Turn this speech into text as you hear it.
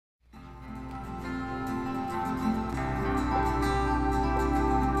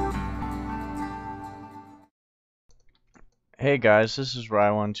Hey guys, this is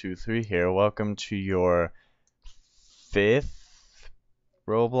Rye123 here. Welcome to your 5th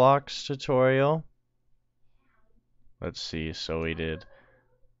Roblox tutorial. Let's see, so we did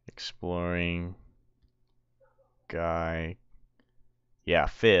exploring guy. Yeah,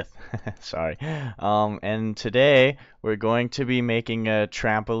 5th. Sorry. And today we're going to be making a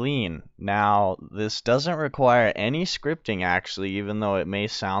trampoline. Now, this doesn't require any scripting actually, even though it may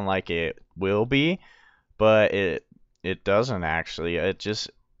sound like it will be, but it doesn't actually. It just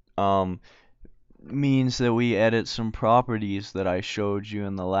means that we edit some properties that I showed you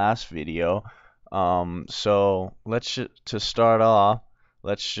in the last video. So to start off,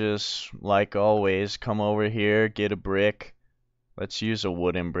 let's just, like always, come over here, get a brick. Let's use a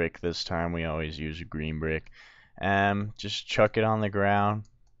wooden brick this time. We always use a green brick. And just chuck it on the ground.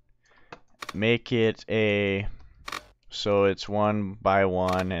 Make it so it's 1 by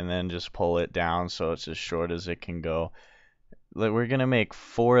 1, and then just pull it down so it's as short as it can go. We're going to make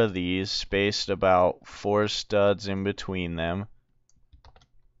 4 of these, spaced about 4 studs in between them.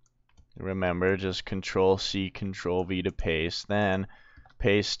 Remember, just Control C, Control V to paste. Then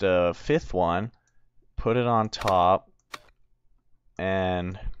paste a 5th one, put it on top,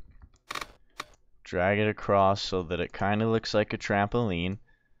 and drag it across so that it kind of looks like a trampoline.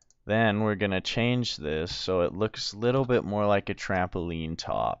 Then we're going to change this so it looks a little bit more like a trampoline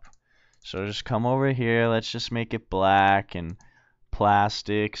top. So just come over here, let's just make it black and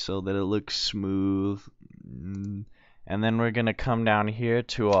plastic so that it looks smooth. And then we're going to come down here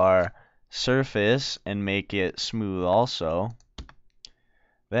to our surface and make it smooth also.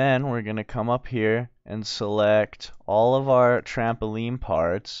 Then we're going to come up here and select all of our trampoline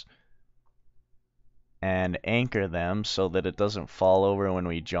parts and anchor them so that it doesn't fall over when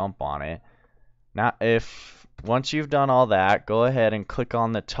we jump on it. Now, once you've done all that, go ahead and click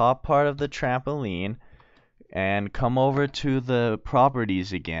on the top part of the trampoline and come over to the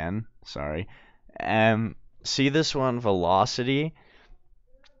properties again. Sorry. And see this one, velocity?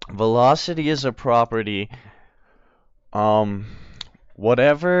 Velocity is a property.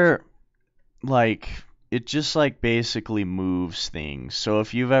 Whatever, like, it just like basically moves things. So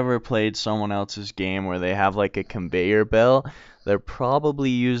if you've ever played someone else's game where they have like a conveyor belt, they're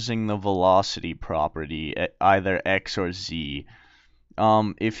probably using the velocity property, either X or Z.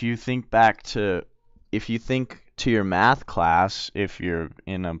 If you think to your math class, if you're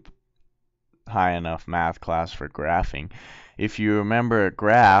in a high enough math class for graphing, if you remember a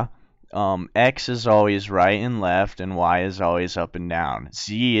graph, X is always right and left, and Y is always up and down.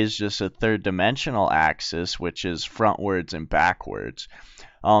 Z is just a third-dimensional axis, which is frontwards and backwards.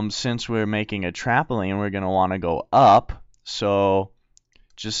 Since we're making a trampoline, we're going to want to go up, so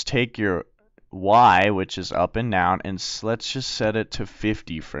just take your Y, which is up and down, and let's just set it to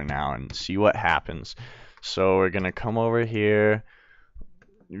 50 for now and see what happens. So we're going to come over here,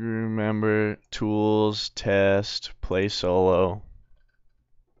 remember, tools, test, play solo.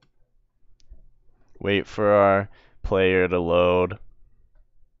 Wait for our player to load.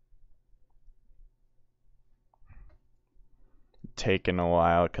 Taking a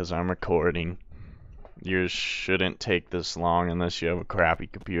while because I'm recording. Yours shouldn't take this long unless you have a crappy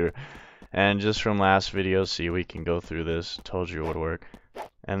computer. And just from last video, see, we can go through this. Told you it would work.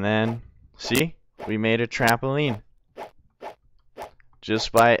 And then, see, we made a trampoline.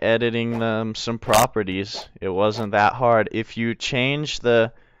 Just by editing some properties. It wasn't that hard. If you change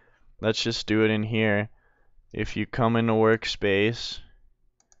let's just do it in here. If you come into Workspace,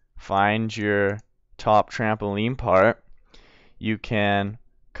 find your top trampoline part, you can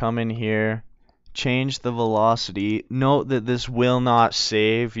come in here, change the velocity. Note that this will not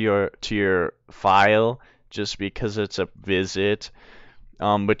save to your file just because it's a visit,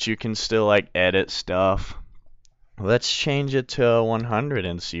 but you can still like edit stuff. Let's change it to 100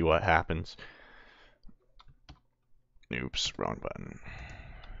 and see what happens. Oops, wrong button.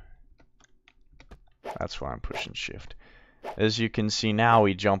 That's why I'm pushing shift. As you can see now,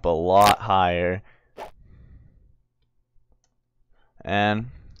 we jump a lot higher. And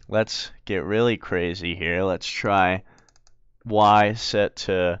let's get really crazy here. Let's try Y set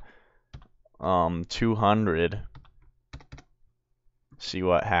to 200. See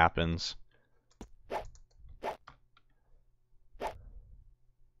what happens.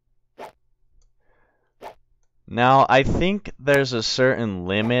 Now, I think there's a certain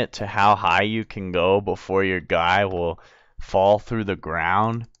limit to how high you can go before your guy will fall through the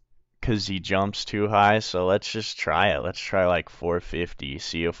ground because he jumps too high. So let's just try it. Let's try like 450,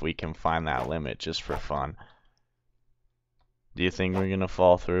 see if we can find that limit just for fun. Do you think we're going to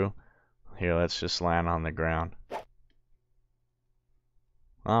fall through? Here, let's just land on the ground.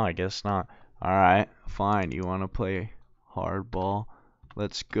 Oh, I guess not. Alright, fine. You want to play Hardball.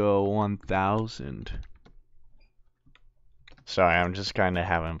 Let's go 1000. Sorry, I'm just kind of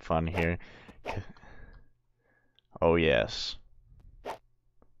having fun here. Oh, yes.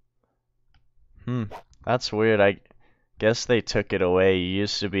 That's weird. I guess they took it away. You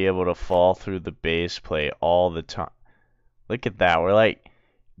used to be able to fall through the base plate all the time. Look at that. We're like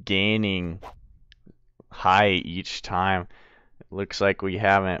gaining height each time. It looks like we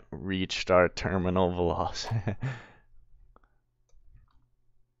haven't reached our terminal velocity.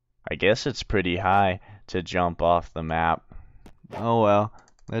 I guess it's pretty high to jump off the map. Oh well,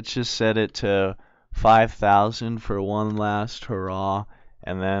 let's just set it to 5,000 for one last hurrah,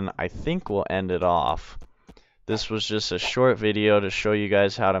 and then I think we'll end it off. This was just a short video to show you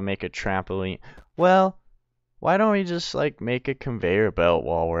guys how to make a trampoline. Well, why don't we just like make a conveyor belt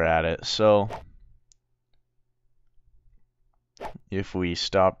while we're at it? So if we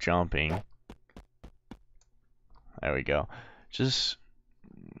stop jumping, there we go. Just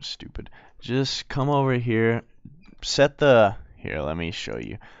come over here, set the, here, let me show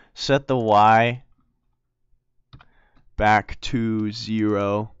you. Set the Y back to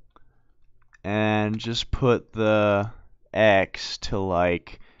 0 and just put the X to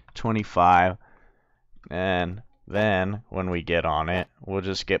like 25, and then when we get on it, we'll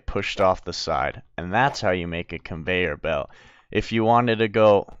just get pushed off the side. And that's how you make a conveyor belt. If you wanted to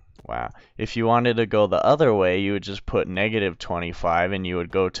go, if you wanted to go the other way, you would just put -25 and you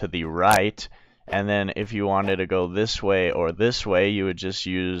would go to the right. And then if you wanted to go this way or this way, you would just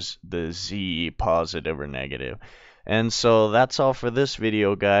use the Z, positive or negative. And so that's all for this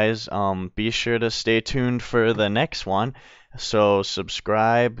video, guys. Be sure to stay tuned for the next one. So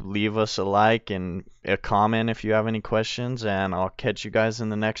subscribe, leave us a like and a comment if you have any questions, and I'll catch you guys in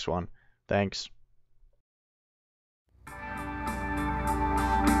the next one. Thanks.